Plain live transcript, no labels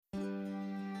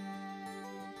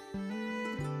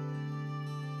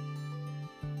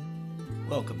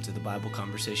Welcome to the Bible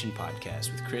Conversation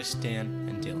Podcast with Chris, Dan,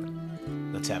 and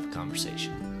Dylan. Let's have a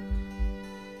conversation.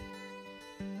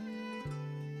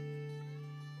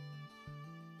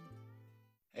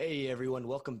 Hey everyone,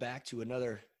 welcome back to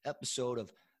another episode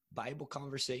of Bible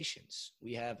Conversations.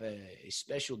 We have a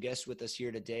special guest with us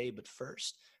here today, but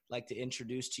first, I'd like to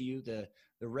introduce to you the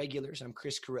regulars. I'm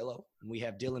Chris Carrillo, and we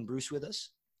have Dylan Bruce with us.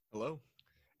 Hello.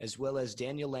 As well as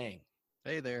Daniel Lang.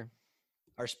 Hey there.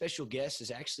 Our special guest is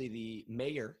actually the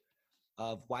mayor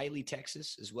of Wylie,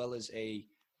 Texas, as well as a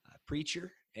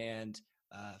preacher and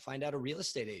find out a real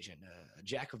estate agent, a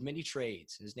jack of many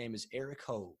trades. His name is Eric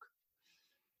Hogue.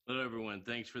 Hello, everyone.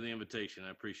 Thanks for the invitation.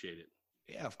 I appreciate it.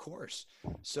 Yeah, of course.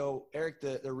 So, Eric,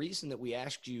 the reason that we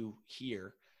asked you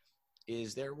here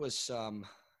is there was some,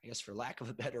 I guess for lack of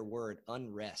a better word,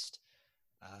 unrest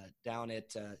down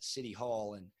at City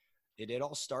Hall, and it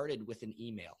all started with an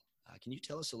email. Can you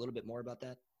tell us a little bit more about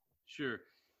that? Sure.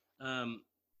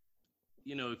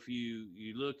 If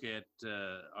you look at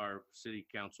our city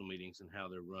council meetings and how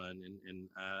they're run, and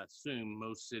I assume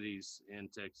most cities in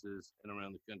Texas and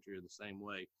around the country are the same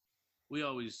way, we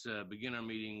always begin our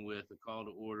meeting with a call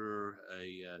to order,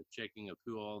 a checking of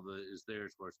who all is there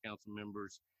as far as council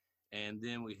members, and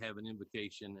then we have an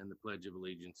invocation and the Pledge of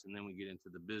Allegiance, and then we get into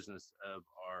the business of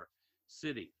our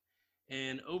city.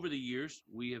 And over the years,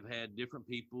 we have had different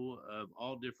people of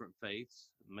all different faiths,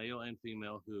 male and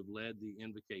female, who have led the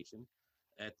invocation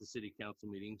at the city council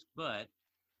meetings. But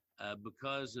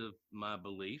because of my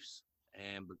beliefs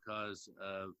and because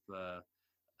of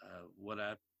what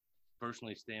I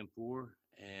personally stand for,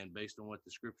 and based on what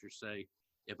the scriptures say,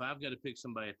 if I've got to pick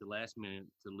somebody at the last minute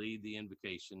to lead the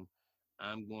invocation,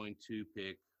 I'm going to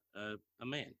pick a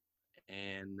man.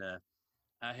 And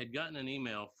I had gotten an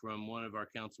email from one of our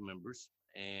council members,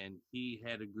 and he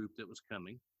had a group that was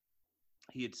coming.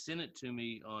 He had sent it to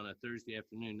me on a Thursday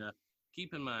afternoon. Now,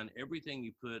 keep in mind, everything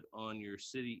you put on your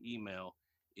city email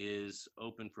is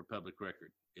open for public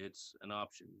record. It's an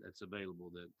option that's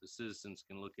available that the citizens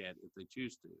can look at if they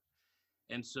choose to.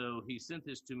 And so he sent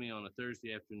this to me on a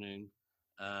Thursday afternoon.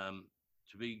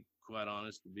 To be quite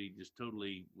honest, to be just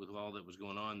totally with all that was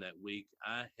going on that week,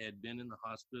 I had been in the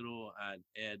hospital. I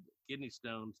had kidney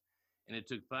stones, and it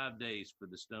took 5 days for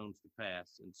the stones to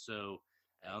pass. And so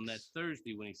on that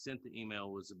Thursday, when he sent the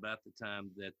email, was about the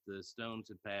time that the stones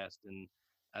had passed, and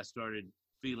I started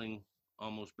feeling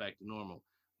almost back to normal.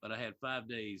 But I had 5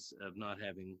 days of not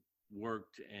having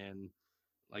worked, and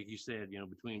like you said,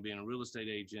 between being a real estate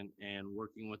agent and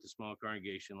working with a small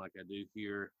congregation like I do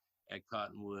here at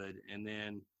Cottonwood, and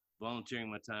then volunteering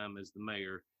my time as the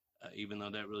mayor, even though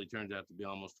that really turns out to be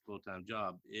almost a full-time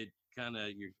job, it kind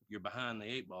of, you're behind the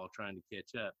eight ball trying to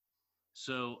catch up.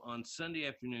 So on Sunday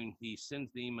afternoon, he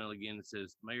sends the email again and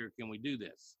says, "Mayor, can we do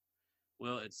this?"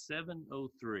 Well, at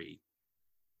 7:03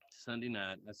 Sunday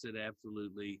night, I said,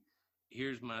 "Absolutely.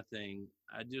 Here's my thing.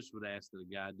 I just would ask that a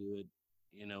guy do it,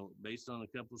 based on a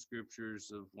couple of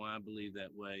scriptures of why I believe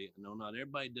that way. I know not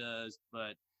everybody does,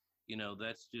 but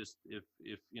that's just, if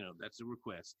that's a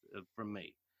request from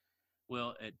me."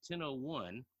 Well, at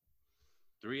 10:01,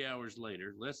 3 hours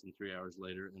later, less than 3 hours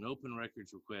later, an open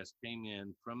records request came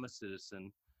in from a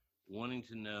citizen wanting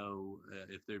to know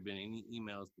if there had been any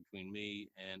emails between me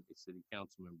and a city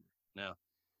council member. Now,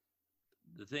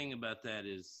 the thing about that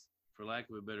is, for lack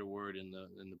of a better word, in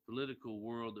the political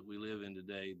world that we live in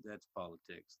today, that's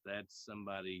politics. That's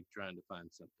somebody trying to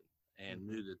find something and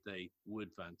knew that they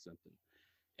would find something.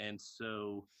 And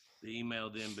so the email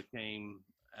then became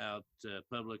out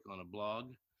public on a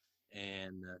blog,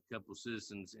 and a couple of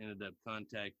citizens ended up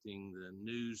contacting the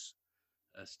news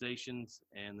stations.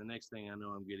 And the next thing I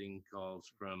know, I'm getting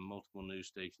calls from multiple news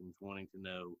stations wanting to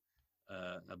know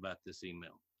about this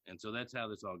email. And so that's how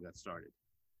this all got started.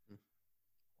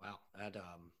 Wow.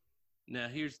 Now,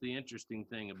 here's the interesting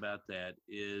thing about that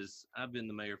is I've been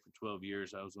the mayor for 12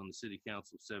 years. I was on the city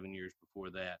council 7 years before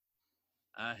that.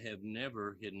 I have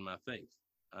never hidden my faith.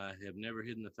 I have never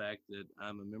hidden the fact that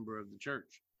I'm a member of the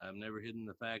church. I've never hidden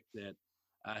the fact that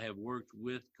I have worked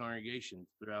with congregations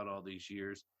throughout all these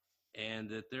years, and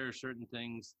that there are certain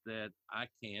things that I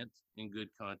can't, in good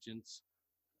conscience,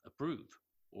 approve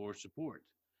or support.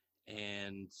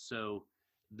 And so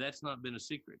that's not been a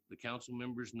secret. The council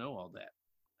members know all that.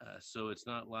 So it's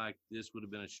not like this would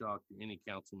have been a shock to any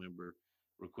council member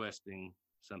requesting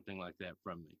something like that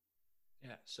from me.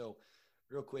 Yeah. So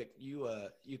real quick, you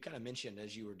kind of mentioned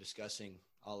as you were discussing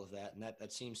all of that, and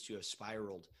that seems to have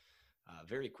spiraled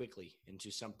very quickly into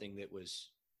something that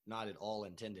was not at all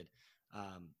intended.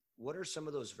 What are some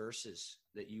of those verses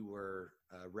that you were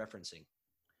referencing?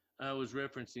 I was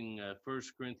referencing 1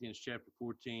 Corinthians chapter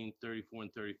 14, 34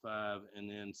 and 35, and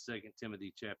then 2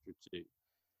 Timothy chapter 2.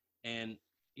 And,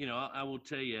 I will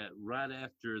tell you, right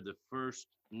after the first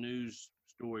news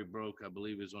story broke, I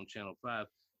believe it was on Channel 5,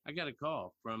 I got a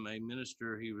call from a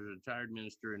minister. He was a retired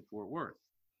minister in Fort Worth.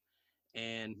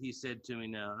 And he said to me,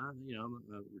 now, I'm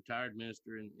a retired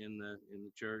minister in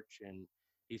the church. And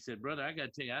he said, brother, I got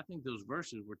to tell you, I think those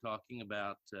verses we're talking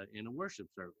about in a worship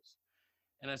service.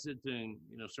 And I said to him,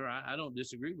 sir, I don't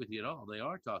disagree with you at all. They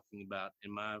are talking about,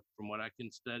 from what I can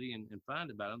study and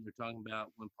find about them, they're talking about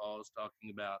when Paul is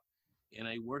talking about in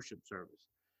a worship service.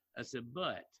 I said,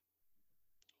 but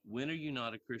when are you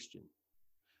not a Christian?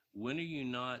 When are you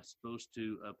not supposed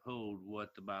to uphold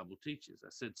what the Bible teaches? I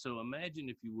said, so imagine,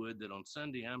 if you would, that on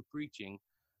Sunday I'm preaching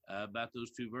about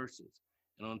those two verses.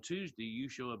 And on Tuesday, you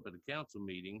show up at a council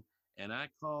meeting and I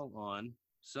call on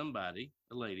somebody,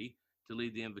 a lady, to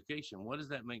lead the invocation. What does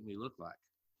that make me look like?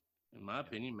 In my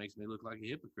opinion, it makes me look like a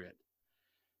hypocrite.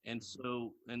 And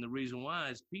so, and the reason why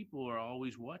is people are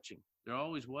always watching. They're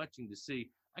always watching to see.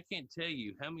 I can't tell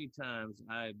you how many times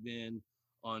I've been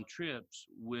on trips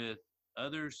with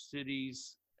other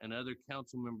cities and other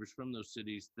council members from those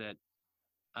cities that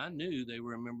I knew they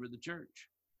were a member of the church.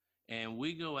 And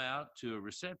we go out to a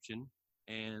reception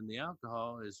and the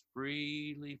alcohol is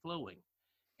freely flowing.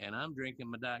 And I'm drinking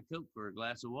my Diet Coke for a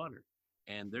glass of water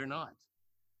and they're not.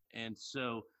 And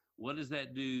so what does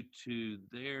that do to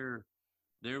their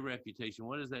reputation?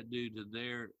 What does that do to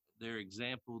their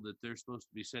example that they're supposed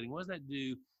to be setting? What does that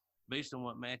do based on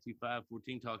what Matthew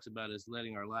 5:14 talks about as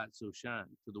letting our light so shine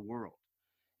to the world?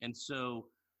 And so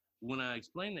when I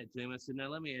explained that to him, I said, now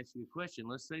let me ask you a question.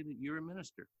 Let's say that you're a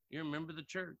minister, you're a member of the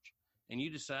church, and you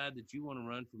decide that you want to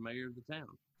run for mayor of the town.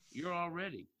 You're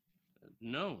already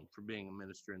known for being a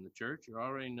minister in the church. You're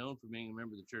already known for being a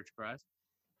member of the Church of Christ.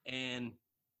 And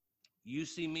you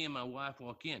see me and my wife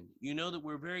walk in. You know that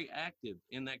we're very active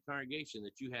in that congregation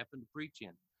that you happen to preach in.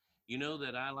 You know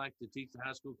that I like to teach the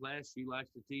high school class. She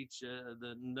likes to teach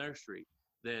the nursery.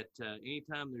 That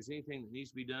anytime there's anything that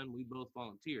needs to be done, we both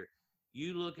volunteer.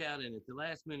 You look out and at the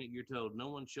last minute, you're told no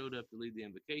one showed up to lead the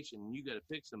invocation and you got to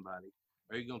pick somebody.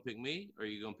 Are you going to pick me or are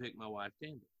you going to pick my wife,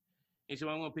 Tammy? He said,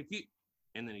 well, I'm going to pick you.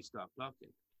 And then he stopped talking.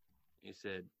 He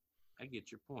said, I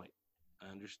get your point.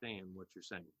 I understand what you're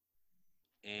saying.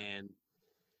 And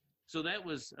so that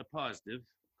was a positive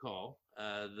call.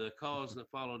 The calls that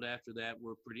followed after that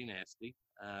were pretty nasty.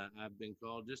 I've been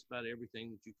called just about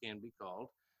everything that you can be called.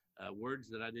 Words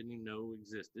that I didn't even know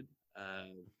existed.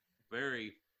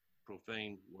 Very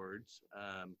profane words.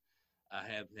 I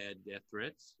have had death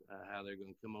threats, how they're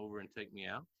going to come over and take me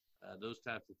out, those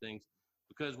types of things.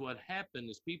 Because what happened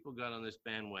is people got on this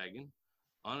bandwagon,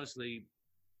 honestly,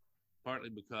 partly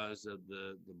because of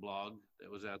the blog that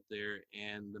was out there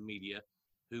and the media,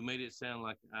 who made it sound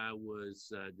like I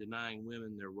was denying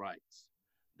women their rights,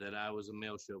 that I was a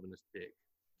male chauvinist pig.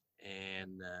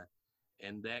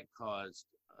 And that caused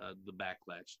the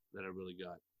backlash that I really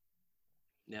got.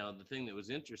 Now, the thing that was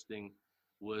interesting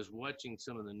was watching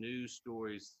some of the news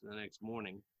stories the next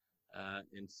morning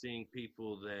and seeing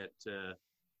people that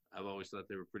I've always thought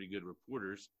they were pretty good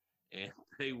reporters, and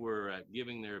they were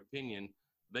giving their opinion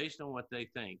based on what they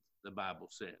think the Bible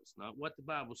says. Not what the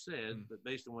Bible said, but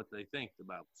based on what they think the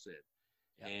Bible said.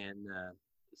 Yeah. And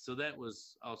so that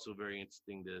was also very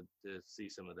interesting to see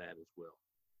some of that as well.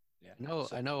 Yeah. No,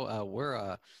 I know we're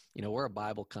a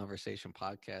Bible conversation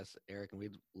podcast, Eric, and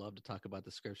we'd love to talk about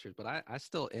the scriptures, but I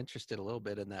still interested a little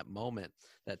bit in that moment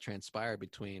that transpired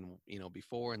between,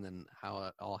 before and then how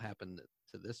it all happened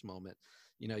to this moment.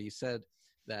 You said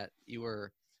that you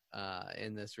were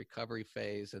in this recovery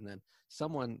phase, and then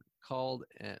someone called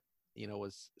and,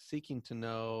 was seeking to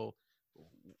know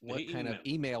what kind of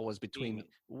email was between.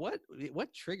 What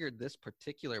triggered this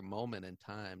particular moment in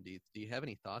time? Do you have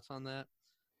any thoughts on that?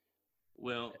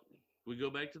 Well, we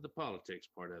go back to the politics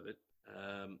part of it.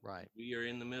 Right. We are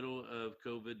in the middle of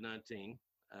COVID-19,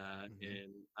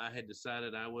 and I had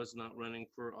decided I was not running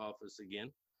for office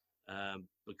again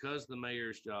because the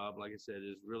mayor's job, like I said,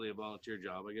 is really a volunteer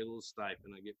job. I get a little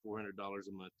stipend. I get $400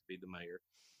 a month to be the mayor,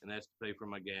 and that's to pay for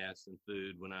my gas and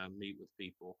food when I meet with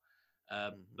people.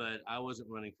 But I wasn't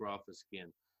running for office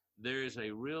again. There is a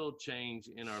real change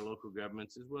in our local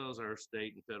governments as well as our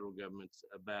state and federal governments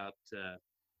about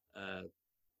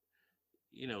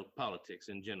politics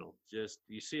in general. Just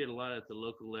you see it a lot at the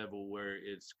local level where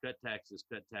it's cut taxes,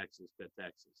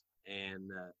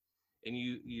 and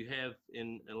you have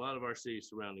in a lot of our cities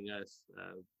surrounding us,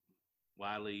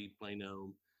 Wiley,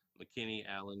 Plano, McKinney,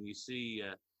 Allen. You see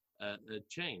a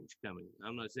change coming.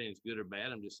 I'm not saying it's good or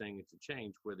bad. I'm just saying it's a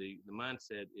change where the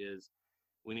mindset is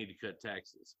we need to cut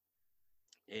taxes.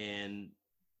 And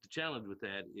the challenge with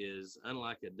that is,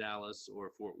 unlike a Dallas or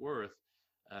a Fort Worth,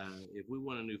 if we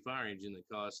want a new fire engine that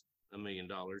costs $1 million,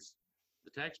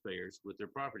 the taxpayers with their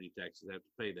property taxes have to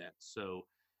pay that. So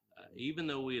even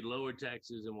though we had lowered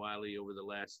taxes in Wiley over the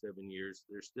last 7 years,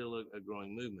 there's still a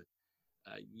growing movement.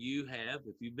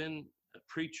 If you've been a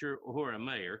preacher or a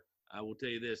mayor, I will tell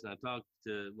you this, and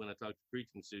when I talk to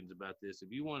preaching students about this,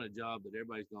 if you want a job that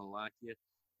everybody's going to like you,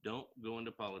 don't go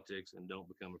into politics and don't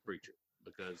become a preacher,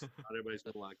 because not everybody's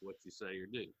going to like what you say or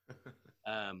do.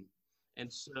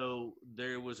 And so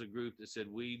there was a group that said,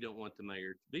 we don't want the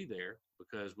mayor to be there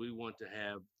because we want to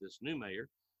have this new mayor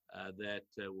that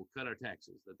will cut our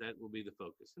taxes, that will be the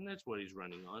focus. And that's what he's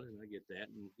running on, and I get that.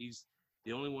 And he's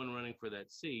the only one running for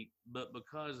that seat. But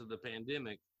because of the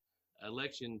pandemic,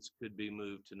 elections could be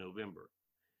moved to November.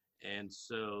 And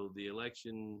so the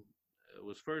election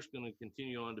was first going to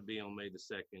continue on to be on May the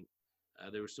 2nd.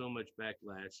 There was so much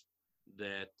backlash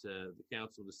that the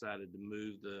council decided to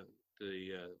move the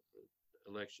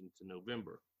election to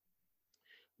November.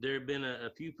 There have been a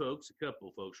couple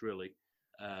of folks really,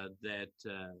 that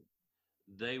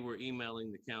they were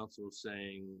emailing the council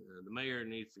saying the mayor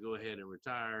needs to go ahead and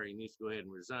retire, he needs to go ahead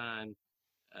and resign,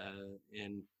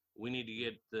 and we need to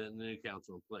get the new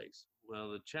council in place.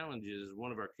 Well, the challenge is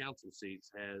one of our council seats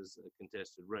has a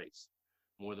contested race.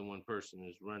 More than one person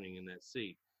is running in that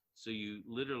seat. So you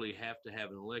literally have to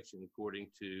have an election according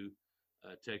to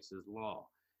Texas law.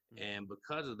 And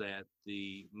because of that,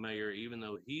 the mayor, even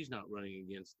though he's not running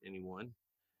against anyone,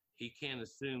 he can't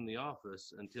assume the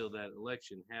office until that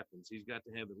election happens. He's got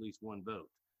to have at least one vote.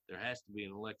 There has to be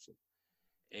an election.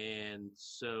 And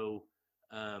so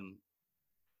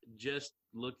just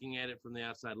looking at it from the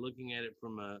outside, looking at it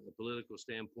from a political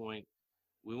standpoint,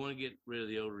 we want to get rid of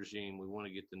the old regime. We want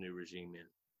to get the new regime in.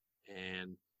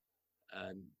 And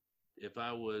if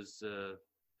I was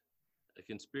a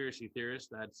conspiracy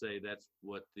theorist, I'd say that's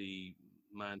what the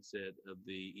mindset of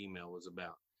the email was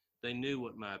about. They knew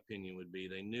what my opinion would be.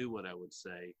 They knew what I would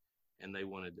say, and they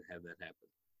wanted to have that happen.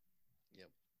 Yep.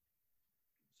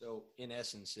 So in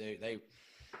essence, they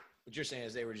what you're saying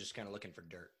is they were just kind of looking for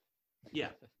dirt. Yeah.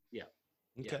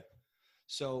 Okay. Yeah.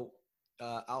 So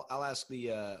I'll ask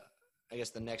the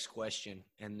next question,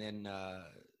 and then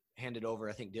hand it over.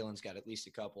 I think Dylan's got at least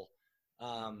a couple.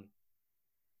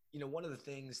 One of the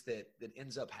things that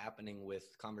ends up happening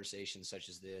with conversations such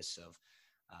as this of,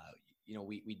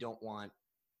 we don't want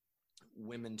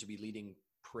women to be leading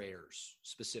prayers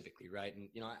specifically, right? And,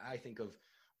 I think of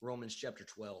Romans chapter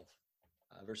 12,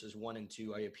 verses 1 and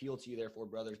 2. I appeal to you, therefore,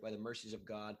 brothers, by the mercies of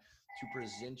God, to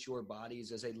present your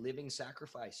bodies as a living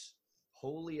sacrifice,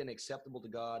 holy and acceptable to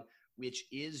God, which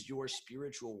is your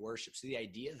spiritual worship. So the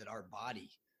idea that our body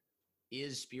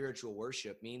is spiritual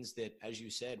worship means that, as you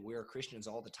said, we are Christians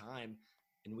all the time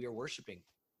and we are worshiping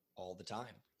all the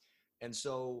time. And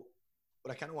so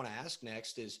what I kind of want to ask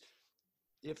next is,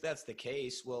 if that's the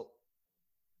case, well,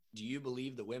 do you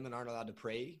believe that women aren't allowed to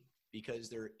pray because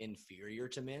they're inferior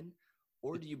to men?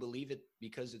 Or do you believe it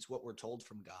because it's what we're told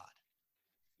from God?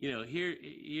 Here,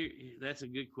 that's a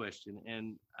good question.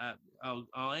 And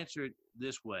I'll answer it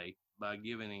this way by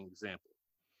giving an example.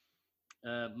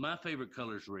 My favorite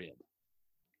color is red.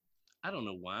 I don't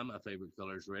know why my favorite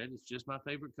color is red. It's just my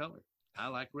favorite color. I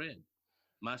like red.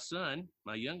 My son,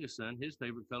 my youngest son, his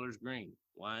favorite color is green.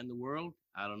 Why in the world?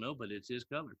 I don't know, but it's his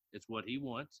color. It's what he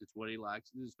wants. It's what he likes.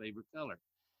 It's his favorite color.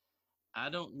 I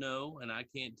don't know, and I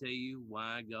can't tell you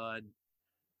why God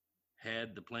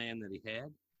had the plan that he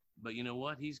had, but you know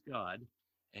what? He's God,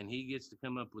 and he gets to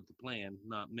come up with the plan,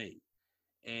 not me.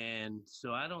 And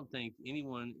so I don't think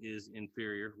anyone is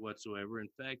inferior whatsoever. In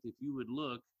fact, if you would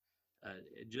look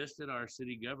just at our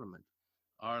city government,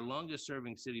 our longest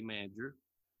serving city manager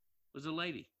was a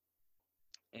lady,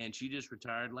 and she just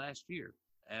retired last year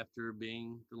after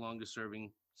being the longest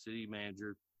serving city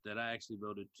manager that I actually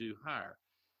voted to hire.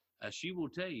 She will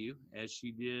tell you, as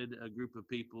she did a group of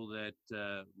people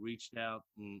that reached out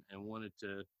and wanted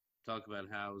to talk about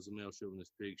how I was a male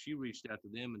chauvinist pig, she reached out to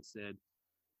them and said,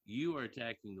 you are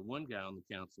attacking the one guy on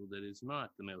the council that is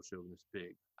not the male chauvinist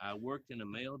pig. I worked in a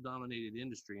male-dominated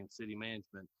industry in city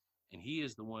management, and he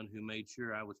is the one who made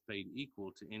sure I was paid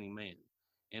equal to any man.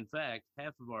 In fact,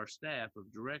 half of our staff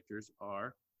of directors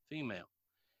are female.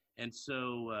 And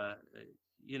so,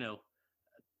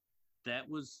 that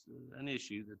was an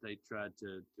issue that they tried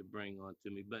to bring on to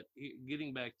me. But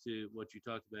getting back to what you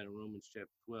talked about in Romans chapter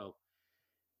 12,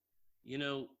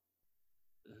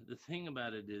 the thing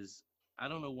about it is, I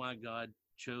don't know why God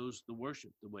chose the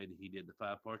worship the way that he did, the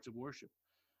 5 parts of worship.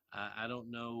 I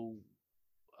don't know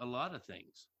a lot of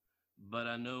things, but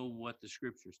I know what the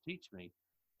scriptures teach me.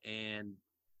 And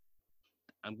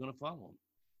I'm going to follow him.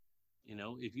 You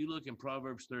know, if you look in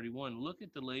Proverbs 31, look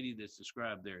at the lady that's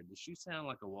described there. Does she sound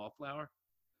like a wallflower?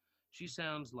 She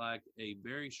sounds like a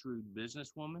very shrewd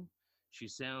businesswoman. She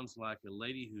sounds like a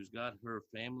lady who's got her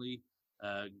family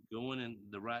going in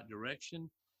the right direction.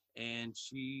 And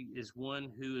she is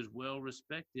one who is well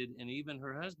respected, and even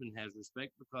her husband has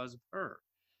respect because of her.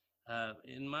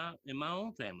 In my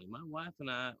own family, my wife and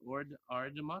I are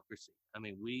a democracy. I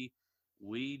mean,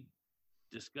 we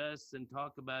discuss and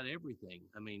talk about everything.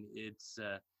 I mean, it's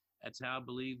that's how I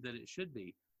believe that it should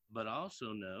be. But I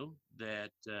also know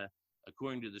that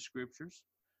according to the scriptures,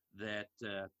 that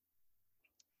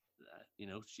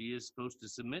she is supposed to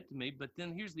submit to me. But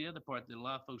then here's the other part that a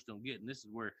lot of folks don't get, and this is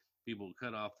where people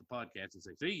cut off the podcast and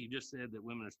say, "See, you just said that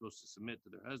women are supposed to submit to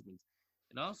their husbands."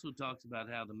 It also talks about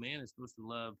how the man is supposed to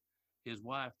love his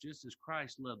wife just as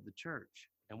Christ loved the church.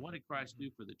 And what did Christ do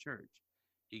for the church?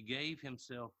 He gave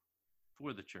himself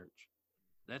for the church.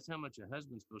 That's how much a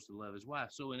husband's supposed to love his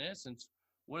wife. So in essence,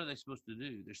 what are they supposed to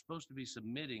do? They're supposed to be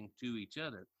submitting to each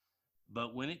other.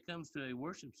 But when it comes to a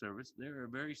worship service, there are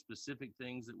very specific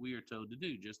things that we are told to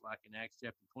do, just like in Acts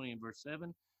chapter 20 and verse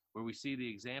 7, where we see the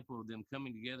example of them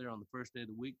coming together on the first day of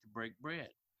the week to break bread.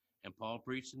 And Paul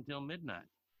preached until midnight.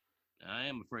 Now, I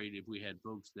am afraid if we had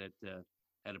folks that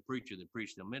had a preacher that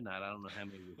preached till midnight, I don't know how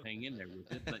many would hang in there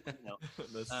with it, but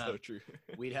that's so true.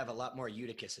 We'd have a lot more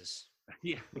Eutychuses.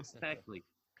 Yeah, exactly.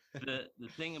 The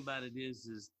thing about it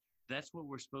is that's what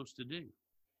we're supposed to do.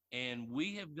 And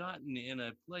we have gotten in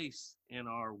a place in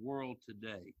our world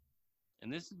today,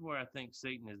 and this is where I think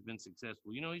Satan has been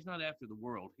successful. He's not after the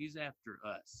world. He's after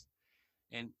us.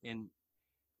 And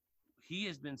he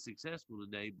has been successful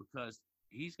today because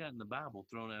he's gotten the Bible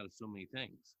thrown out of so many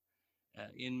things.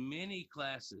 In many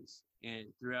classes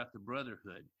throughout the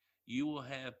brotherhood, you will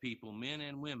have people, men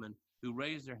and women, who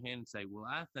raise their hand and say, well,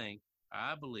 I think,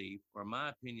 I believe, or my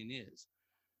opinion is.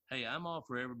 Hey, I'm all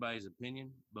for everybody's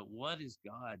opinion, but what is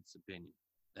God's opinion?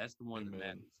 That's the one that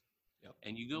matters. Yep.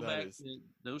 And you go back to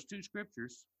those two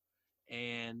scriptures,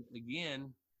 and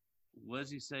again, what does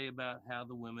he say about how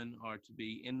the women are to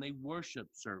be in the worship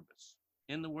service?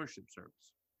 In the worship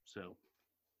service. So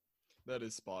that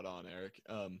is spot on, Eric.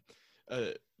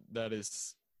 That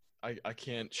is, I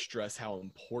can't stress how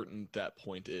important that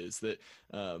point is, that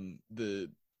the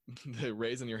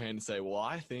raising your hand and say, well,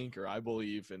 I think, or I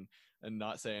believe, and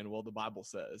not saying, well, the Bible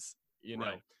says,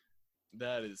 right.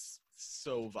 That is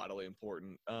so vitally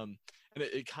important. And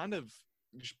it kind of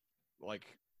like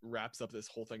wraps up this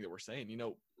whole thing that we're saying,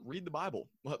 read the Bible.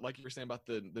 Like you were saying about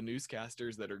the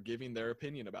newscasters that are giving their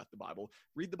opinion about the Bible.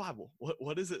 Read the Bible.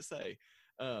 What does it say?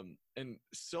 And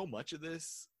so much of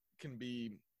this can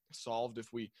be solved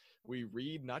if we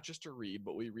read, not just to read,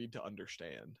 but we read to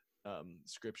understand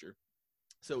scripture.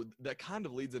 So that kind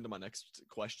of leads into my next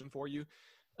question for you.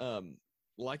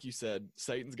 Like you said,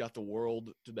 Satan's got the world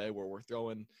today where we're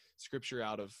throwing scripture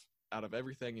out of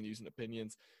everything and using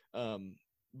opinions.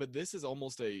 But this is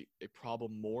almost a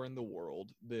problem more in the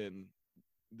world than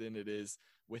it is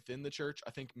within the church.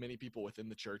 I think many people within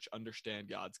the church understand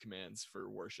God's commands for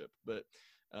worship, but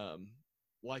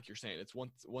like you're saying, it's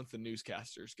once the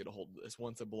newscasters get a hold of this,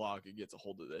 once a blog gets a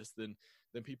hold of this, then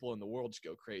people in the world just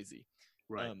go crazy.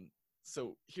 Right.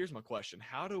 So here's my question: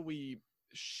 how do we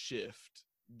shift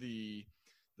the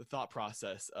thought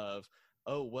process of,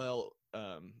 oh well,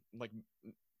 like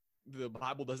the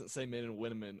Bible doesn't say men and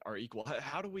women are equal?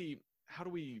 How do we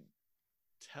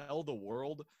tell the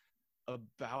world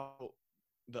about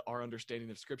our understanding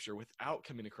of scripture without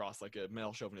coming across like a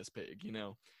male chauvinist pig?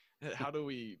 How do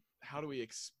we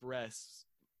express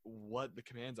what the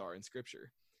commands are in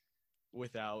scripture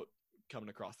without coming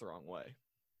across the wrong way?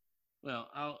 Well,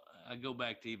 I go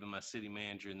back to even my city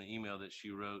manager in the email that she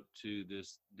wrote to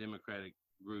this Democratic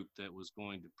group that was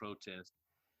going to protest.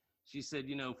 She said,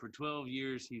 for 12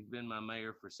 years, he's been my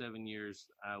mayor. For 7 years,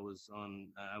 I was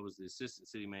the assistant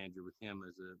city manager with him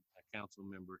as a council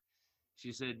member.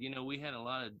 She said, we had a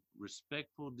lot of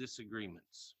respectful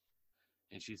disagreements.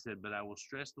 And she said, but I will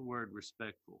stress the word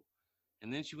respectful.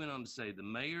 And then she went on to say, the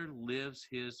mayor lives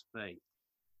his faith.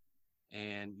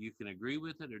 And you can agree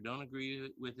with it or don't agree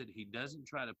with it. He doesn't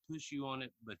try to push you on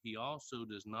it, but he also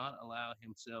does not allow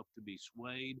himself to be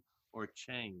swayed or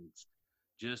changed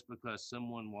just because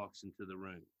someone walks into the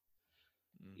room.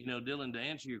 Mm-hmm. Dylan, to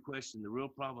answer your question, the real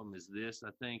problem is this,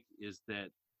 I think, is that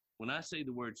when I say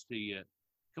the words to you,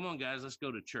 come on, guys, let's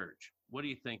go to church. What do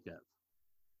you think of?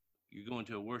 You're going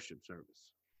to a worship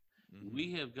service. Mm-hmm.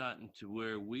 We have gotten to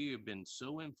where we have been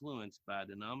so influenced by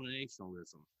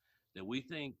denominationalism that we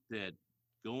think that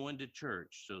going to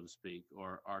church, so to speak,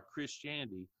 or our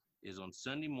Christianity is on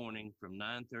Sunday morning from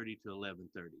 9:30 to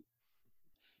 11:30.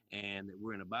 and that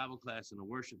we're in a Bible class and a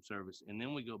worship service, and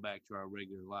then we go back to our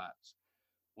regular lives.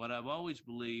 What I've always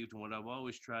believed and what I've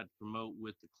always tried to promote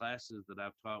with the classes that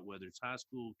I've taught, whether it's high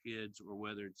school kids or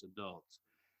whether it's adults,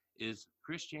 is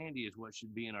Christianity is what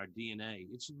should be in our DNA.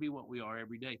 It should be what we are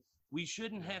every day. We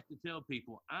shouldn't have to tell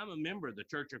people, I'm a member of the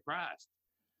Church of Christ.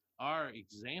 Our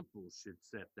examples should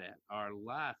set that. Our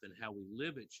life and how we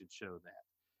live it should show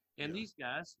that. And these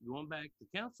guys, going back,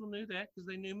 the council knew that because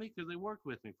they knew me because they worked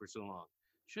with me for so long.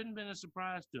 Shouldn't have been a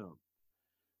surprise to them.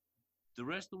 The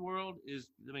rest of the world is,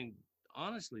 I mean,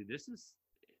 honestly, this is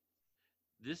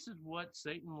what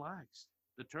Satan likes,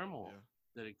 the turmoil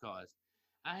that it caused.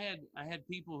 I had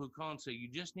people who call and say, you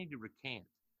just need to recant.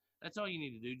 That's all you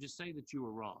need to do. Just say that you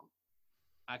were wrong.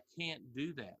 I can't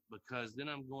do that because then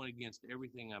I'm going against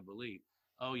everything I believe.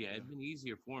 Oh yeah, it'd been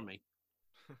easier for me.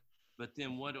 But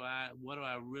then what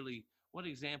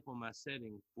example am I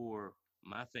setting for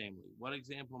my family? What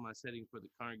example am I setting for the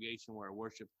congregation where I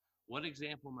worship? What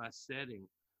example am I setting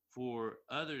for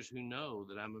others who know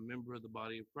that I'm a member of the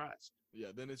body of Christ?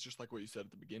 Yeah, then it's just like what you said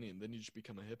at the beginning. Then you just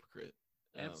become a hypocrite.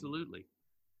 Absolutely.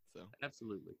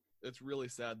 Absolutely. It's really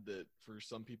sad that for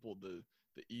some people, the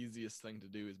easiest thing to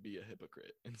do is be a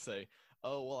hypocrite and say,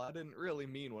 oh, well, I didn't really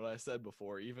mean what I said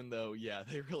before, even though,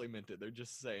 they really meant it. They're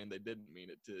just saying they didn't mean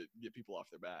it to get people off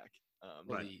their back.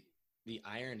 Well, the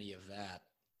irony of that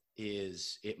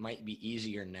is it might be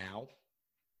easier now,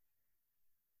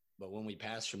 but when we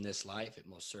pass from this life, it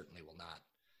most certainly will not.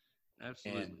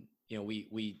 Absolutely. And,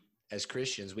 we as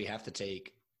Christians, we have to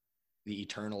take the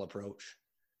eternal approach.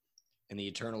 And the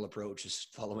eternal approach is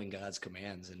following God's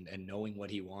commands and knowing what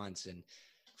he wants and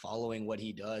following what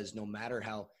he does, no matter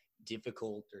how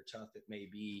difficult or tough it may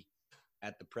be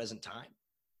at the present time.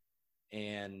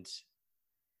 And,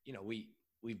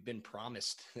 we've been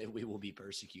promised that we will be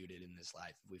persecuted in this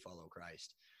life if we follow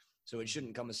Christ. So it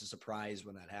shouldn't come as a surprise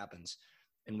when that happens.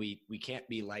 And we can't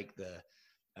be like the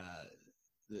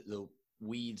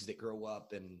weeds that grow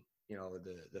up and,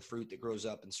 the fruit that grows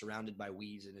up and surrounded by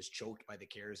weeds and is choked by the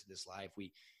cares of this life.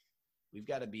 We've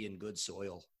got to be in good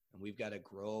soil, and we've got to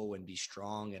grow and be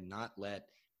strong and not let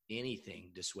anything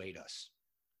dissuade us.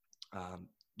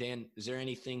 Dan, is there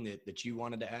anything that you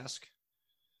wanted to ask?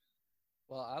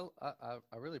 Well,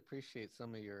 I really appreciate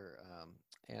some of your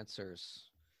answers,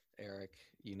 Eric.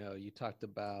 You talked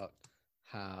about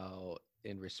how,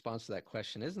 in response to that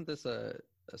question, isn't this a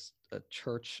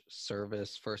church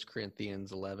service, 1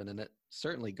 Corinthians 11, and it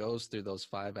certainly goes through those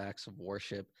 5 acts of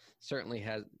worship. Certainly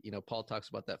has, Paul talks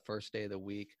about that first day of the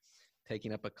week,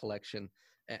 taking up a collection.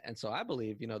 And so I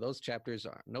believe, those chapters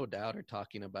are no doubt are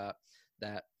talking about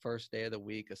that first day of the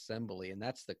week assembly, and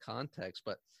that's the context.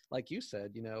 But like you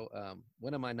said,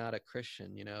 when am I not a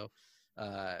Christian?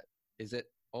 Is it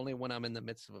only when I'm in the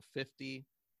midst of a 50?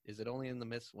 Is it only in the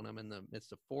midst when I'm in the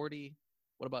midst of 40?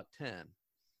 What about 10?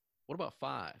 What about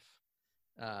 5?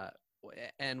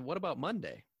 And what about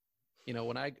Monday?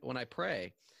 When I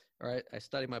pray, or I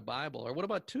study my Bible, or what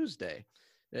about Tuesday?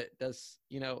 It does,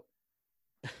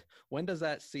 when does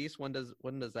that cease? When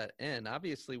does that end?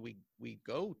 Obviously, we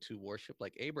go to worship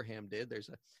like Abraham did. There's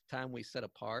a time we set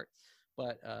apart,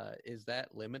 but is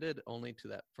that limited only to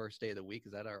that first day of the week?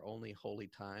 Is that our only holy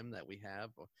time that we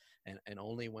have, and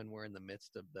only when we're in the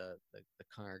midst of the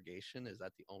congregation? Is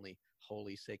that the only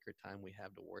holy, sacred time we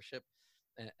have to worship?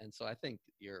 And so I think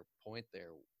your point there,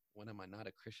 when am I not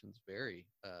a Christian, is very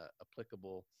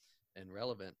applicable and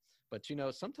relevant. But,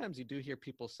 sometimes you do hear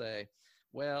people say,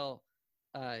 well,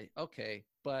 okay,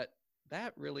 but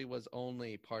that really was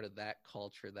only part of that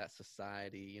culture, that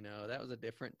society, that was a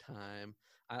different time.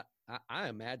 I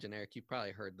imagine, Eric, you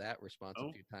probably heard that response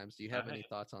a few times. Do you have any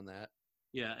thoughts on that?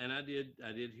 Yeah, and I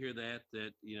did hear that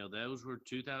those were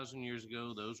 2,000 years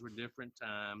ago. Those were different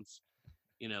times,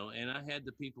 and I had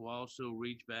the people also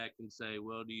reach back and say,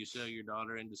 well, do you sell your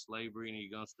daughter into slavery and are you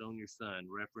going to stone your son,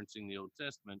 referencing the Old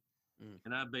Testament?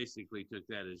 And I basically took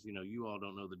that as, you all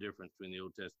don't know the difference between the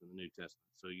Old Testament and the New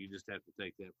Testament. So you just have to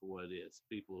take that for what it is.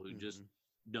 People who just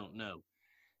don't know.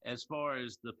 As far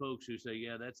as the folks who say,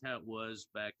 yeah, that's how it was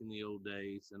back in the old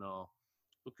days and all.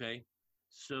 Okay.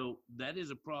 So that is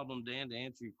a problem, Dan, to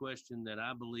answer your question, that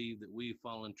I believe that we've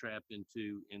fallen trapped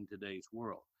into in today's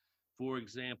world. For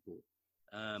example,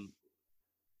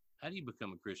 how do you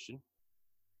become a Christian?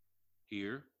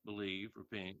 Hear, believe,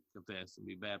 repent, confess, and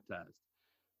be baptized.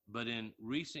 But in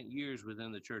recent years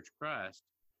within the Church of Christ,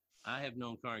 I have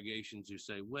known congregations who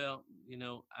say, well,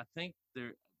 I think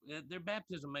their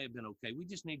baptism may have been okay. We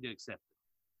just need to accept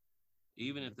it,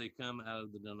 even if they come out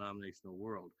of the denominational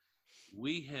world.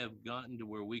 We have gotten to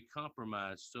where we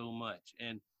compromise so much.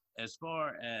 And as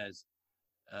far as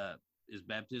Is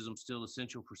baptism still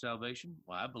essential for salvation?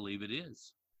 Well, I believe it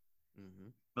is. Mm-hmm.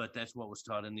 But that's what was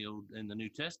taught in the New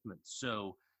Testament.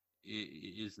 So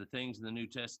is the things in the New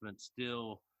Testament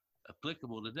still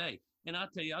applicable today? And I'll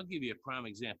tell you, I'll give you a prime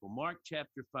example. Mark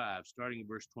chapter 5, starting in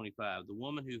verse 25, the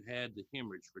woman who had the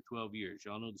hemorrhage for 12 years.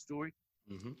 Y'all know the story?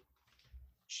 Mm-hmm.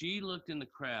 She looked in the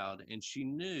crowd and she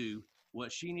knew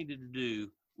what she needed to do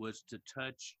was to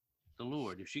touch the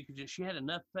Lord. If she could just, she had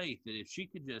enough faith that if she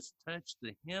could just touch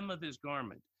the hem of his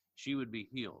garment, she would be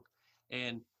healed.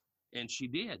 And she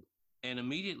did. And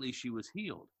immediately she was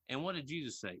healed. And what did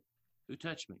Jesus say? Who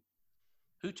touched me?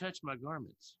 Who touched my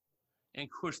garments? And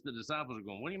of course the disciples are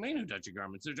going, what do you mean who touched your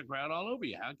garments? There's a crowd all over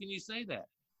you. How can you say that?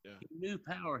 Yeah. He knew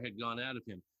power had gone out of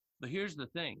him. But here's the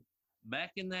thing.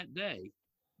 Back in that day,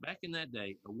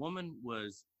 a woman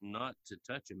was not to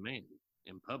touch a man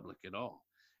in public at all.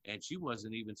 And she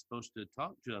wasn't even supposed to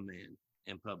talk to a man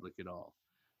in public at all.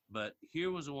 But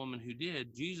here was a woman who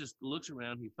did. Jesus looks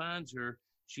around, he finds her,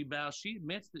 she bows, she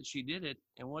admits that she did it.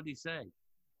 And what did he say?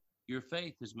 Your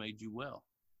faith has made you well.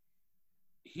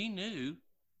 He knew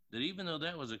that even though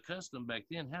that was a custom back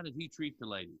then, how did he treat the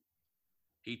lady?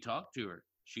 He talked to her.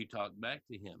 She talked back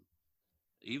to him.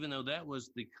 Even though that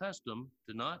was the custom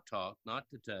to not talk, not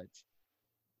to touch,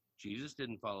 Jesus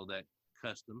didn't follow that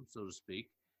custom, so to speak.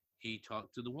 He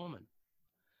talked to the woman.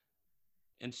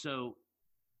 And so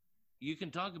you can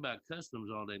talk about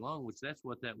customs all day long, which that's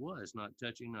what that was, not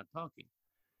touching, not talking.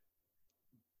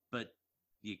 But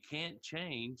you can't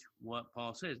change what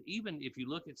Paul says. Even if you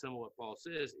look at some of what Paul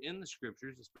says in the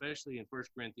scriptures, especially in 1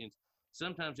 Corinthians,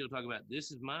 sometimes he'll talk about,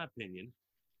 this is my opinion.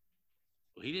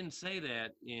 Well, he didn't say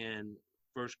that in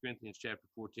 1 Corinthians chapter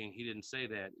 14. He didn't say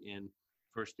that in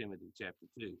 1 Timothy chapter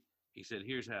 2. He said,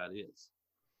 here's how it is.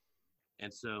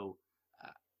 And so,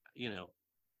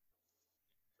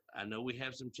 I know we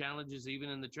have some challenges even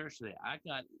in the church today. I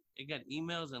got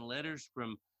emails and letters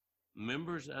from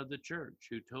members of the church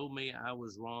who told me I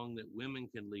was wrong, that women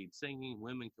can lead singing,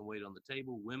 women can wait on the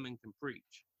table, women can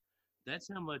preach. That's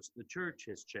how much the church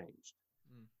has changed.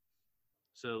 Mm.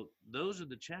 So those are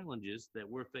the challenges that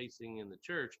we're facing in the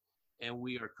church, and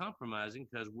we are compromising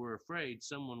because we're afraid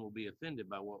someone will be offended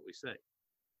by what we say.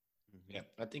 Mm-hmm. Yeah,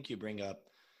 I think you bring up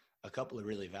a couple of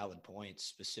really valid points,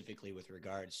 specifically with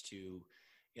regards to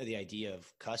the idea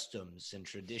of customs and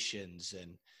traditions,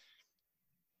 and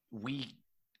we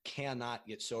cannot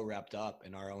get so wrapped up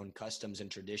in our own customs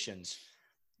and traditions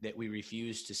that we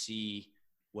refuse to see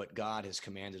what God has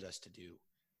commanded us to do.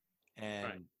 And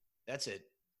right.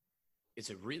 It's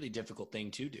a really difficult thing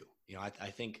to do. I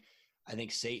think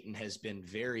Satan has been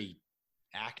very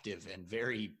active and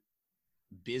very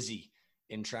busy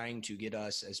in trying to get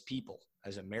us as people,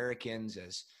 as Americans,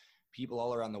 as people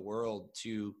all around the world,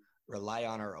 to rely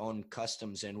on our own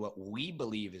customs and what we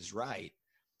believe is right,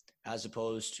 as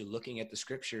opposed to looking at the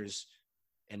scriptures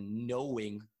and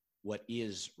knowing what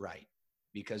is right,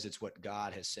 because it's what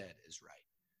God has said is right.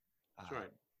 That's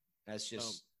right. That's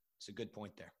just, it's a good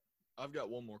point there. I've got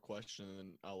one more question, and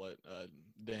then I'll let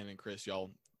Dan and Chris,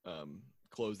 y'all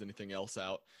close anything else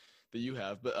out that you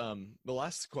have. But the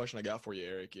last question I got for you,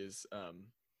 Eric, is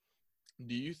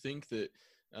do you think that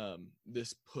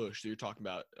this push that you're talking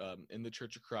about in the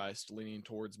Church of Christ, leaning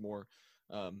towards more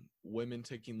women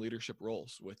taking leadership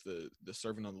roles with the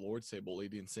serving on the Lord's table,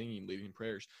 leading singing, leading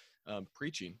prayers,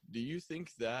 preaching, do you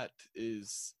think that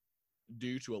is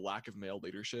due to a lack of male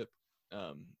leadership,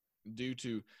 due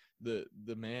to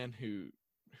the man who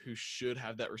should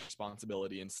have that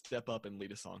responsibility and step up and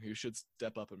lead a song, who should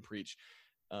step up and preach?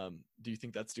 Do you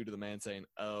think that's due to the man saying,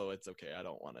 oh, it's okay, I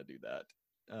don't want to do that?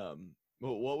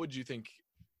 What would you think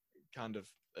kind of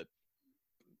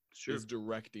is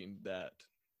directing that?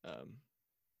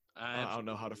 I don't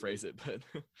know how to phrase it, but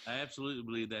I absolutely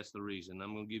believe that's the reason.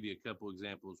 I'm going to give you a couple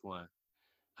examples why.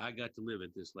 I got to live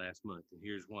it this last month, and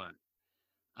here's why.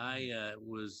 I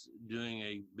was doing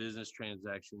a business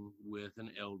transaction with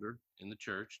an elder in the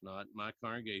church, not my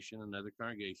congregation, another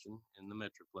congregation in the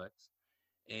Metroplex.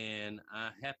 And I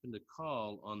happened to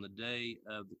call on the day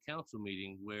of the council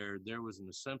meeting where there was an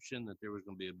assumption that there was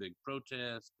going to be a big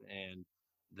protest and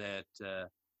that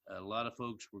a lot of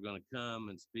folks were going to come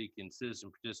and speak in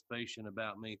citizen participation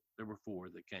about me. There were 4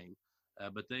 that came,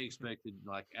 but they expected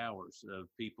like hours of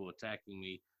people attacking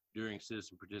me during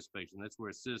citizen participation. That's where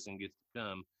a citizen gets to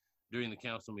come during the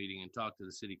council meeting and talk to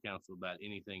the city council about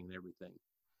anything and everything.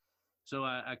 So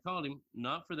I called him,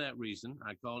 not for that reason.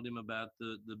 I called him about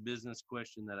the business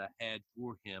question that I had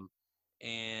for him.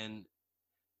 And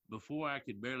before I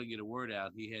could barely get a word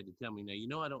out, he had to tell me,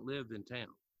 now, I don't live in town.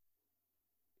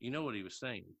 You know what he was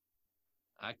saying?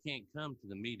 I can't come to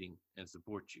the meeting and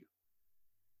support you.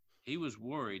 He was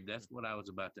worried. That's what I was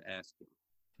about to ask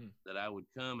him, that I would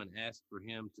come and ask for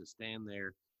him to stand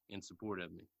there in support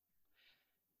of me.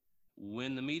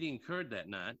 When the meeting occurred that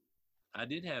night, I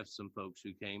did have some folks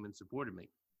who came and supported me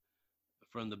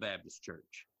from the Baptist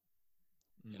church.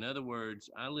 In other words,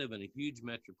 I live in a huge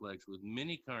metroplex with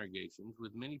many congregations,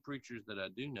 with many preachers that I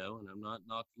do know, and I'm not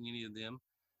knocking any of them.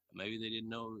 Maybe they didn't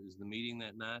know it was the meeting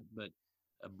that night, but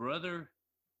a brother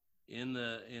in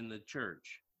the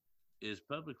church is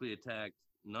publicly attacked,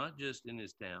 not just in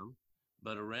his town,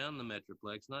 but around the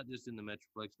metroplex, not just in the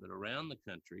metroplex, but around the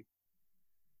country.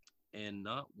 And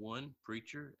not one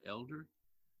preacher, elder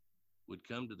would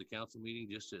come to the council meeting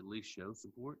just to at least show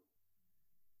support.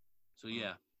 So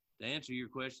yeah, to answer your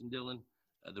question, Dylan,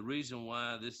 the reason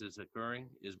why this is occurring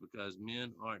is because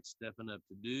men aren't stepping up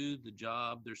to do the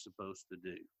job they're supposed to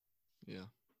do. Yeah.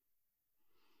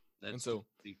 That's, and so,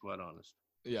 to be quite honest.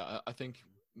 Yeah, I think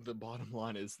the bottom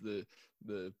line is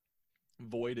the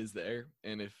void is there,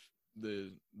 and if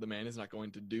the man is not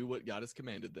going to do what God has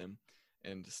commanded them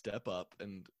and step up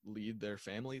and lead their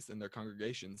families and their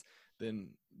congregations, then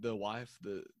the wife,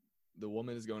 the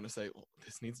woman is going to say, well,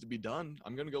 this needs to be done.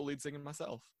 I'm going to go lead singing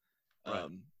myself. Right.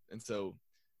 And so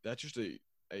that's just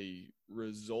a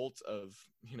result of,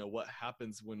 what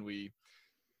happens when we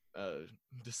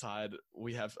decide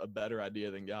we have a better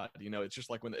idea than God. It's just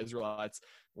like when the Israelites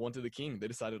wanted the king, they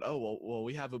decided, oh, well,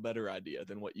 we have a better idea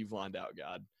than what you've lined out,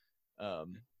 God.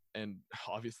 And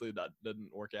obviously that didn't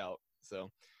work out.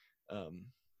 So,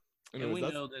 and we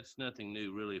know that's nothing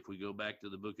new, really. If we go back to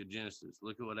the book of Genesis,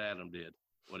 look at what Adam did,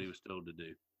 what he was told to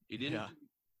do. He didn't. Yeah.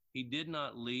 He did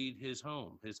not lead his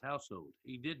home, his household.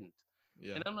 He didn't.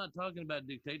 Yeah. And I'm not talking about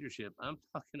dictatorship. I'm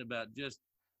talking about just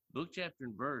book, chapter,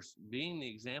 and verse, being the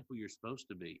example you're supposed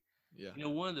to be. Yeah.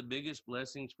 One of the biggest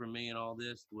blessings for me in all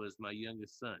this was my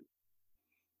youngest son.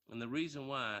 And the reason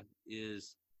why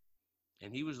is,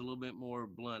 and he was a little bit more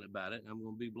blunt about it, and I'm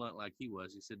going to be blunt like he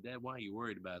was. He said, Dad, why are you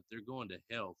worried about it? They're going to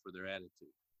hell for their attitude.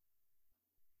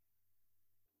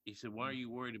 He said, why are you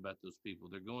worried about those people?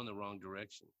 They're going the wrong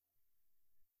direction.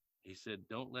 He said,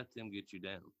 don't let them get you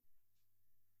down.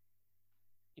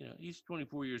 He's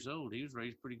 24 years old. He was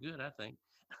raised pretty good, I think.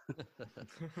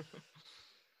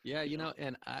 Yeah,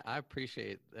 and I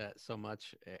appreciate that so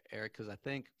much, Eric, because I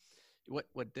think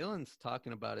what Dylan's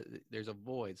talking about, there's a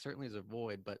void. Certainly there's a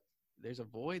void, but there's a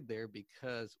void there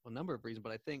because, well, a number of reasons,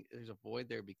 but I think there's a void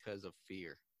there because of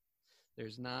fear.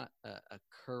 There's not a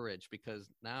courage, because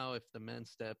now if the men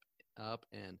step up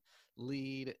and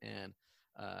lead and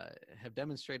have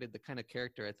demonstrated the kind of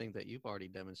character I think that you've already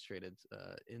demonstrated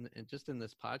in just in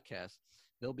this podcast,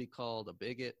 they'll be called a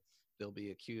bigot. They'll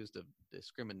be accused of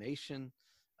discrimination,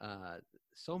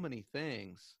 so many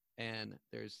things. And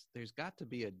there's got to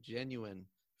be a genuine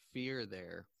fear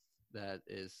there that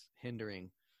is hindering,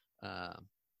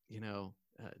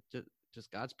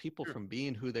 just God's people from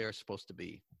being who they are supposed to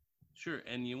be. Sure.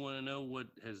 And you want to know what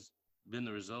has been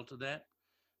the result of that?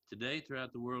 Today,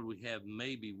 throughout the world, we have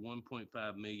maybe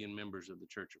 1.5 million members of the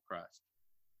Church of Christ.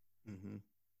 Mm-hmm.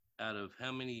 Out of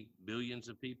how many billions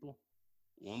of people?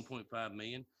 1.5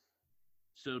 million.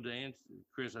 So to answer,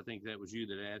 Chris, I think that was you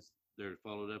that asked, there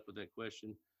followed up with that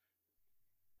question.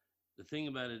 The thing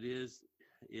about it is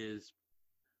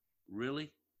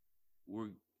really,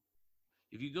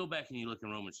 if you go back and you look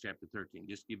in Romans chapter 13,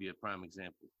 just to give you a prime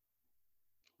example.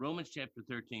 Romans chapter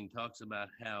 13 talks about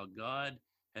how God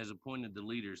has appointed the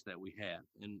leaders that we have.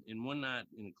 And one night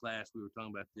in a class, we were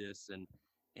talking about this,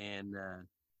 and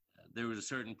there was a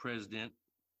certain president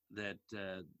that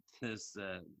this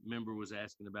member was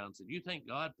asking about and said, you think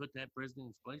God put that president in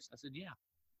his place? I said, yeah.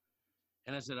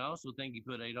 And I said, I also think he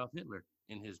put Adolf Hitler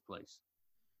in his place.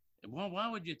 And why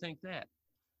would you think that?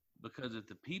 Because if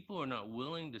the people are not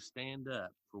willing to stand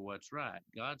up for what's right,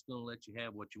 God's going to let you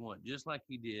have what you want, just like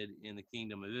he did in the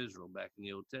kingdom of Israel back in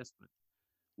the Old Testament,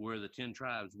 where the 10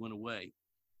 tribes went away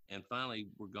and finally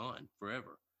were gone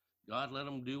forever. God let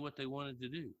them do what they wanted to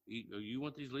do. You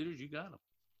want these leaders? You got them.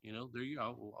 There you go.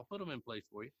 I'll put them in place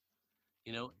for you.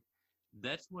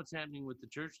 That's what's happening with the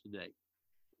church today.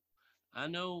 I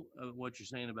know what you're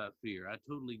saying about fear. I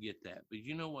totally get that. But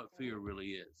you know what fear really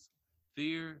is?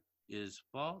 Fear is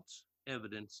false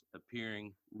evidence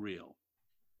appearing real.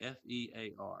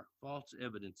 F-E-A-R. False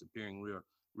evidence appearing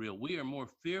real. We are more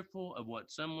fearful of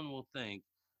what someone will think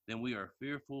than we are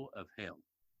fearful of hell.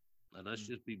 Now, let's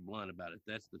just be blunt about it.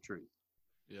 That's the truth.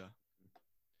 Yeah.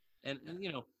 And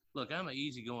look, I'm an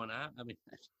easygoing.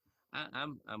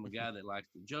 I'm a guy that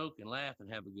likes to joke and laugh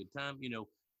and have a good time.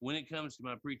 When it comes to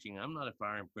my preaching, I'm not a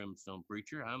fire and brimstone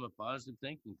preacher. I'm a positive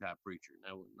thinking type preacher.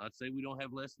 Now, not say we don't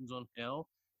have lessons on hell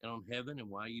and on heaven and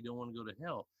why you don't want to go to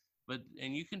hell,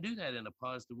 And you can do that in a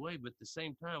positive way, but at the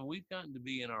same time, we've gotten to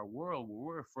be in our world where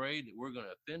we're afraid that we're going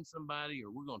to offend somebody,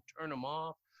 or we're going to turn them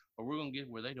off, or we're going to get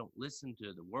where they don't listen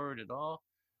to the word at all.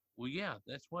 Well, yeah,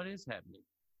 that's what is happening.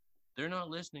 They're not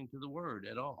listening to the word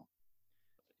at all.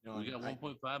 We got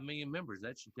 1.5 million members.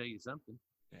 That should tell you something.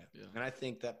 Yeah. And I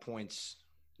think that points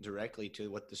directly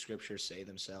to what the scriptures say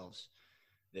themselves,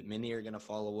 that many are going to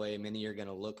fall away. Many are going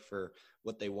to look for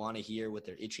what they want to hear with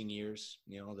their itching ears.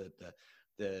 That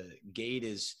the gate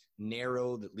is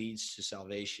narrow that leads to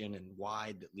salvation and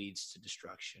wide that leads to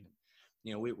destruction.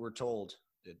 We're told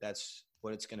that that's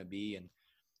what it's going to be. And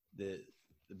the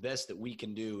best that we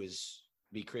can do is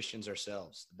be Christians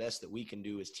ourselves. The best that we can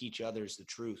do is teach others the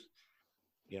truth.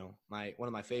 One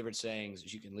of my favorite sayings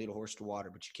is, you can lead a horse to water,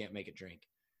 but you can't make it drink.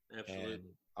 Absolutely. And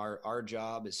our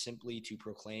job is simply to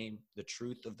proclaim the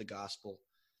truth of the gospel.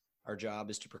 Our job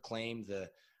is to proclaim the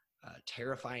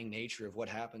terrifying nature of what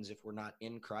happens if we're not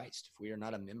in Christ, if we are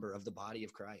not a member of the body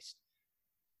of Christ.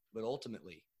 But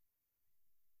ultimately,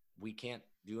 we can't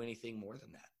do anything more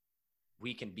than that.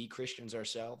 We can be Christians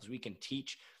ourselves. We can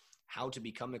teach how to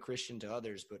become a Christian to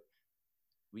others, but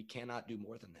we cannot do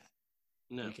more than that.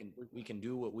 No. We can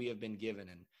do what we have been given.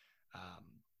 And,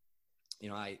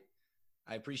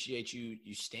 I appreciate you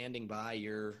standing by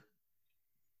your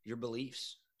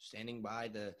beliefs, standing by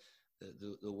the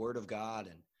word of God.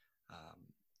 And,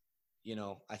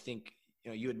 I think,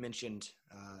 you had mentioned,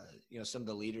 some of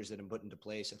the leaders that have been put into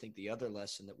place. I think the other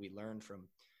lesson that we learned from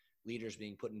leaders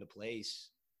being put into place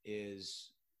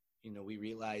is, we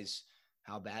realize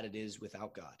how bad it is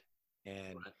without God,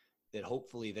 and that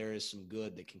hopefully there is some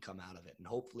good that can come out of it. And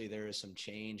hopefully there is some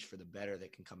change for the better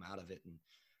that can come out of it. And,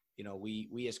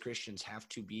 we as Christians have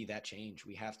to be that change.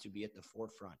 We have to be at the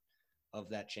forefront of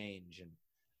that change. And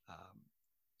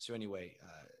so anyway,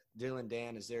 Dylan,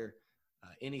 Dan, is there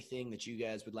anything that you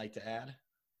guys would like to add?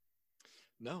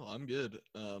 No, I'm good.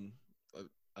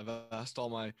 I've asked all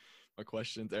my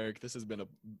questions. Eric, this has been a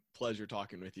pleasure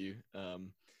talking with you.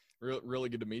 Really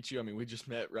good to meet you. I mean, we just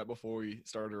met right before we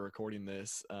started recording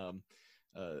this.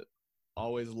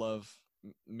 Always love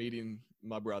meeting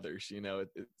my brothers.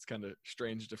 It's kind of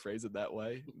strange to phrase it that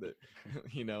way, that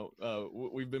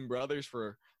we've been brothers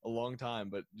for a long time,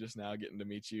 but just now getting to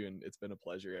meet you, and it's been a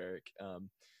pleasure, Eric.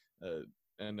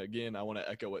 And again, I want to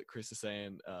echo what Chris is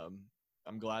saying.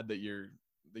 I'm glad that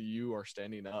you are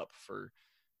standing up for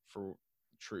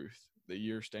truth, that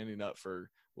you're standing up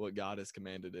for what God has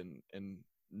commanded, and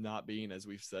not being, as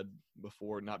we've said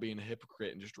before, not being a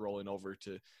hypocrite and just rolling over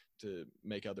to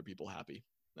make other people happy.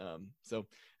 So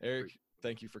Eric,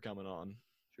 thank you for coming on.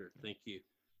 Sure. Thank you.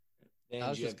 Dan, I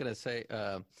was just going to say,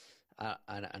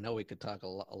 I know we could talk a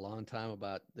long time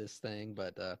about this thing,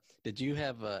 but did you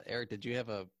have, Eric, did you have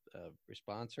a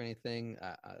response or anything?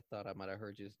 I thought I might have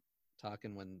heard you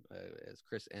talking when, as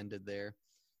Chris ended there.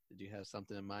 Did you have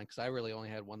something in mind? Because I really only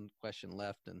had one question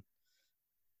left. And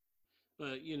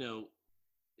well,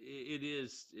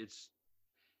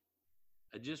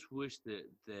 I just wish that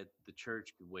the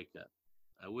church could wake up.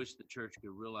 I wish the church could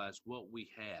realize what we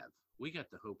have. We got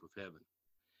the hope of heaven.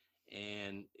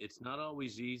 And it's not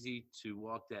always easy to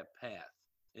walk that path.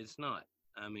 It's not.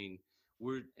 I mean,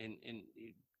 and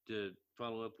to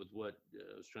follow up with what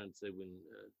I was trying to say when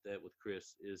that with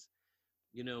Chris is,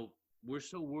 we're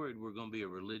so worried we're going to be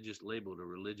labeled a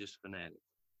religious fanatic.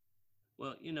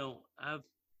 Well, I've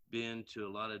been to a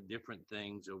lot of different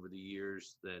things over the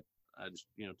years that I just,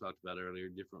 talked about earlier,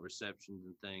 different receptions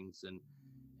and things.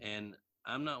 And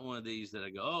I'm not one of these that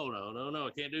I go, oh, no, I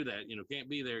can't do that. Can't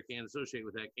be there. Can't associate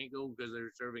with that. Can't go because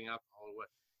they're serving alcohol or what.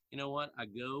 You know what? I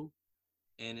go,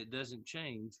 and it doesn't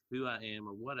change who I am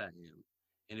or what I am.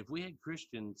 And if we had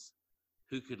Christians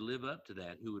who could live up to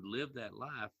that, who would live that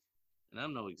life, and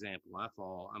I'm no example. I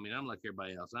fall. I mean, I'm like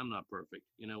everybody else. I'm not perfect.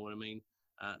 You know what I mean?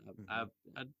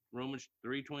 Romans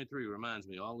 3:23 reminds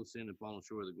me, all of sin and fallen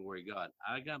short of the glory of God.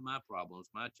 I got my problems,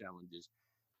 my challenges.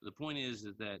 The point is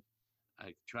that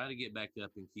I try to get back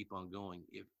up and keep on going.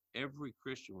 If every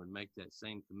Christian would make that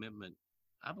same commitment,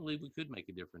 I believe we could make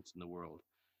a difference in the world.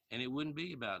 And it wouldn't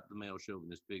be about the male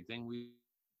chauvinist big thing. We'd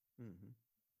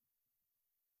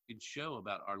show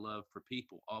about our love for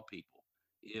people, all people,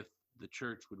 if the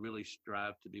church would really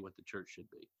strive to be what the church should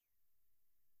be.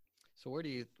 so where do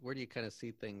you kind of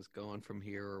see things going from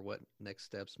here, or what next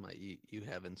steps might you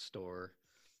have in store?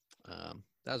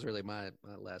 That was really my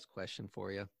last question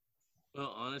for you.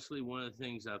 Well, honestly, one of the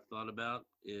things I've thought about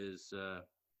is,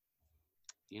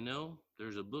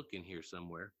 there's a book in here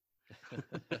somewhere.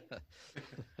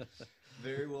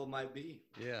 Very well might be.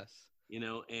 Yes. And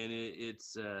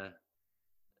it's, and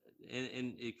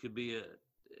it could be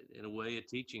in a way, a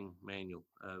teaching manual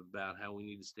about how we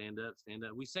need to stand up, stand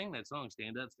up. We sing that song,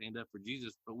 stand up for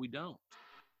Jesus, but we don't.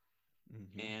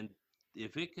 Mm-hmm. And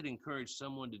if it could encourage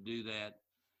someone to do that,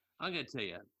 I got to tell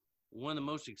you, one of the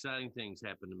most exciting things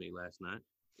happened to me last night.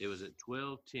 It was at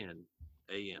 12:10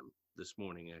 a.m. this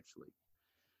morning, actually.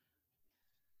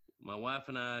 My wife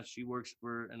and I, she works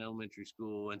for an elementary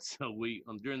school, and so we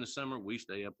during the summer we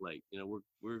stay up late. You know,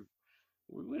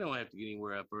 we don't have to get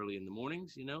anywhere up early in the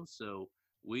mornings. You know, so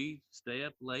we stay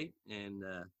up late and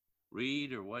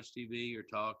read or watch TV or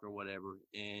talk or whatever.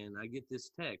 And I get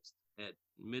this text at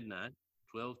midnight,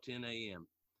 12:10 a.m.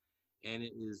 And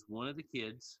it is one of the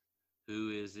kids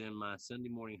who is in my Sunday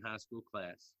morning high school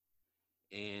class.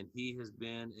 And he has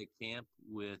been at camp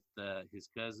with his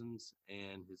cousins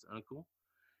and his uncle.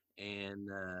 And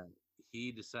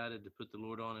he decided to put the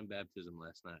Lord on in baptism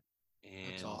last night.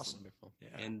 And That's awesome. Wonderful.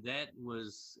 Yeah. And that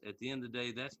was, at the end of the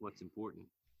day, that's what's important.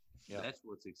 Yeah. That's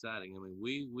what's exciting. I mean,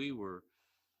 we were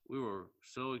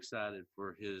so excited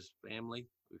for his family.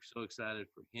 We were so excited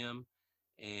for him.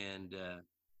 And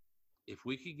if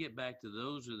we could get back to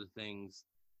those are the things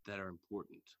that are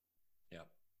important. Yeah.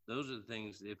 Those are the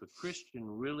things, if a Christian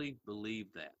really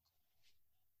believed that,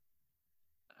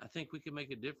 I think we can make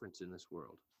a difference in this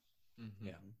world. Mm-hmm.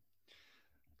 Yeah.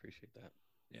 Appreciate that.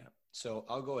 Yeah. So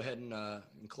I'll go ahead and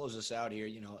close this out here.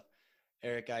 You know,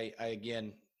 Eric, I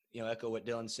again, you know, echo what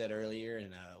Dylan said earlier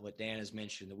and what Dan has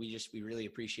mentioned, that we really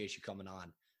appreciate you coming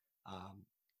on.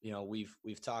 You know,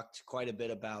 we've talked quite a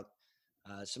bit about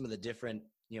some of the different,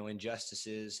 you know,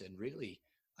 injustices, and really,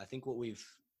 I think what we've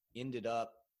ended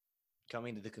up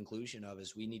coming to the conclusion of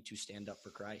is we need to stand up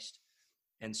for Christ.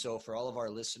 And so for all of our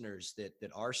listeners that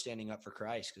are standing up for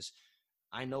Christ, because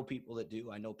I know people that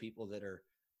do, I know people that are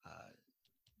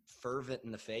fervent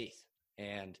in the faith.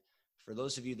 And for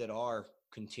those of you that are,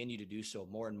 continue to do so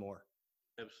more and more.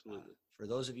 Absolutely. For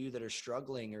those of you that are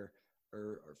struggling or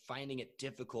finding it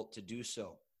difficult to do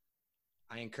so,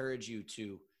 I encourage you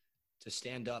to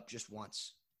stand up just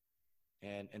once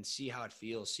and see how it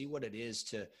feels. See what it is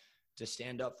to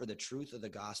stand up for the truth of the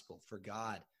gospel, for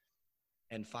God,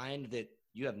 and find that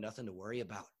you have nothing to worry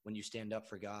about when you stand up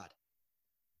for God,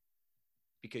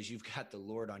 because you've got the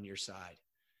Lord on your side.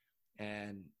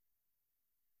 And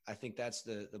I think that's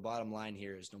the bottom line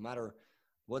here is no matter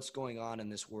what's going on in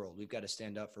this world, we've got to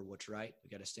stand up for what's right. We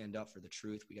got to stand up for the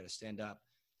truth. We got to stand up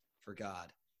for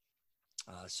God.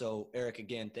 So Eric,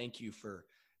 again, thank you for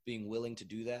being willing to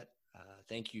do that.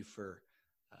 Thank you for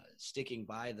sticking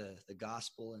by the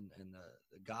gospel and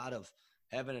the God of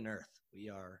heaven and earth. We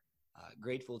are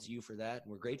grateful to you for that.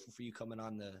 And we're grateful for you coming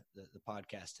on the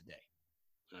podcast today.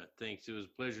 Thanks. It was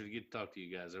a pleasure to get to talk to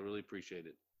you guys. I really appreciate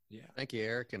it. Yeah. Thank you,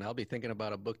 Eric. And I'll be thinking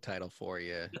about a book title for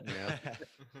you. You know,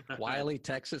 Wiley,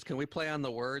 Texas. Can we play on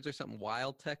the words or something?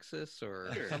 Wild Texas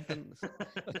or Sure. something?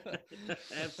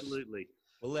 Absolutely.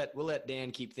 We'll let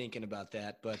Dan keep thinking about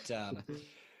that. But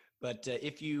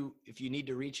if you need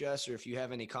to reach us, or if you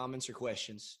have any comments or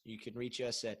questions, you can reach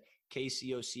us at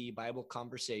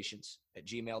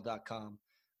kcocbibleconversations@gmail.com.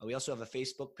 We also have a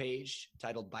Facebook page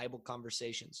titled Bible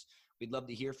Conversations. We'd love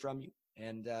to hear from you.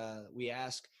 And we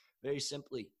ask very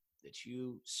simply that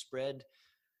you spread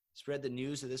the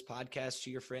news of this podcast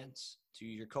to your friends, to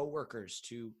your coworkers,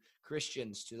 to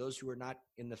Christians, to those who are not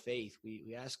in the faith.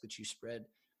 We ask that you spread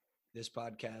this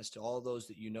podcast to all those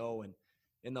that you know, and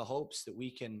in the hopes that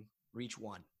we can reach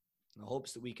one, in the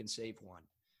hopes that we can save one.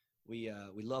 We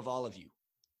love all of you.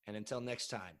 And until next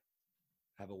time,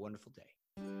 have a wonderful day.